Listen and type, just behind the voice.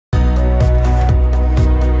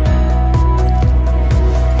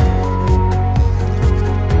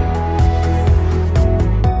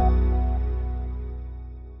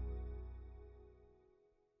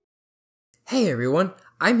Hey everyone,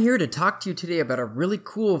 I'm here to talk to you today about a really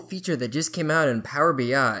cool feature that just came out in Power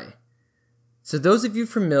BI. So those of you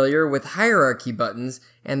familiar with hierarchy buttons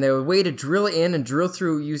and the way to drill in and drill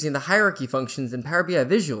through using the hierarchy functions in Power BI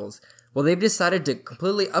visuals, well, they've decided to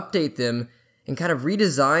completely update them and kind of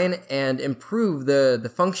redesign and improve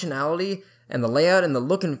the functionality and the layout and the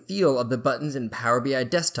look and feel of the buttons in Power BI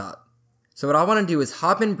desktop. So what I want to do is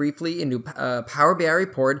hop in briefly into Power BI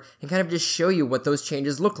report and kind of just show you what those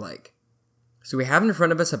changes look like. So we have in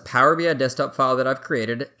front of us a Power BI desktop file that I've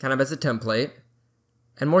created, kind of as a template.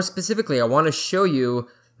 And more specifically, I want to show you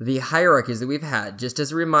the hierarchies that we've had, just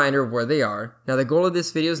as a reminder of where they are. Now the goal of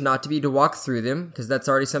this video is not to be to walk through them, because that's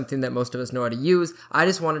already something that most of us know how to use. I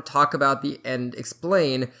just want to talk about and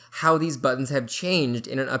explain how these buttons have changed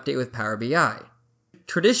in an update with Power BI.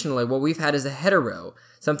 Traditionally, what we've had is a header row,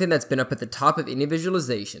 something that's been up at the top of any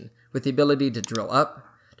visualization, with the ability to drill up,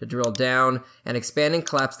 to drill down, and expand and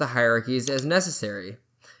collapse the hierarchies as necessary.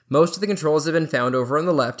 Most of the controls have been found over on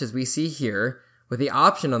the left, as we see here, with the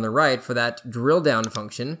option on the right for that drill down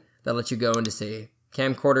function that lets you go into, say,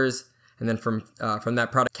 camcorders, and then from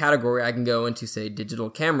that product category I can go into, say, digital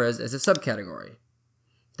cameras as a subcategory.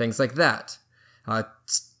 Things like that.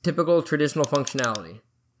 Typical traditional functionality.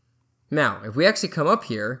 Now, if we actually come up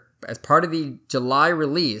here, as part of the July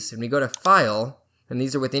release, and we go to File, and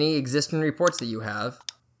these are with any existing reports that you have,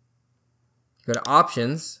 go to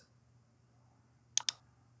Options,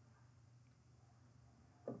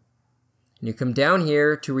 and you come down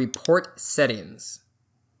here to Report Settings.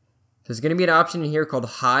 There's going to be an option here called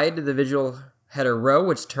Hide the Visual Header Row,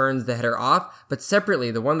 which turns the header off, but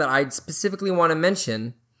separately, the one that I specifically want to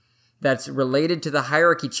mention that's related to the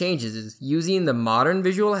hierarchy changes is using the modern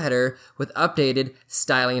visual header with updated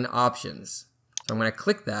styling options. So I'm going to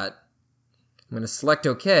click that. I'm going to select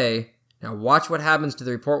OK. Now watch what happens to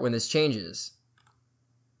the report when this changes.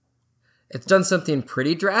 It's done something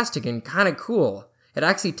pretty drastic and kind of cool. It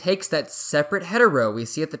actually takes that separate header row we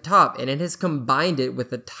see at the top and it has combined it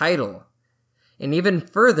with the title. And even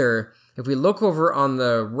further, if we look over on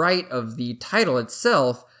the right of the title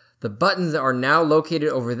itself, the buttons are now located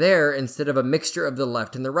over there instead of a mixture of the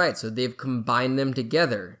left and the right, so they've combined them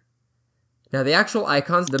together. Now the actual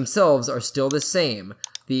icons themselves are still the same.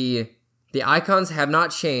 The icons have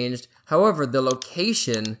not changed, however the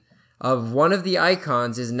location of one of the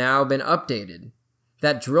icons has now been updated.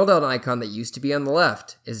 That drill down icon that used to be on the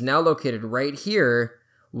left is now located right here,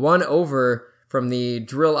 one over from the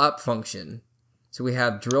drill up function. So we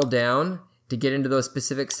have drill down to get into those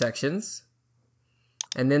specific sections.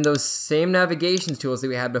 And then those same navigation tools that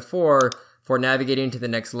we had before for navigating to the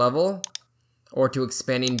next level or to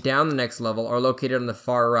expanding down the next level are located on the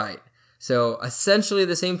far right. So essentially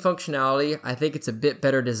the same functionality. I think it's a bit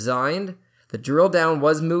better designed. The drill down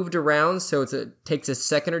was moved around, so it takes a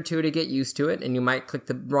second or two to get used to it, and you might click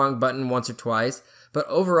the wrong button once or twice. But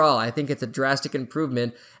overall, I think it's a drastic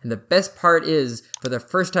improvement, and the best part is, for the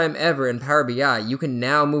first time ever in Power BI, you can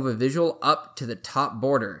now move a visual up to the top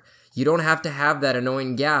border. You don't have to have that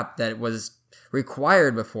annoying gap that was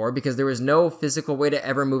required before, because there was no physical way to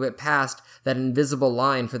ever move it past that invisible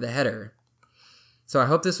line for the header. So I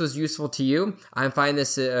hope this was useful to you. I find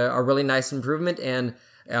this a really nice improvement, and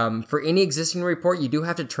for any existing report, you do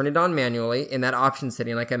have to turn it on manually in that option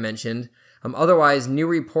setting like I mentioned. Otherwise, new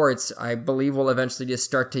reports, I believe, will eventually just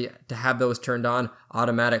start to have those turned on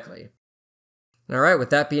automatically. Alright, with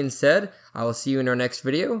that being said, I will see you in our next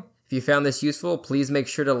video. If you found this useful, please make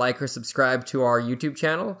sure to like or subscribe to our YouTube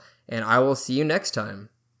channel, and I will see you next time.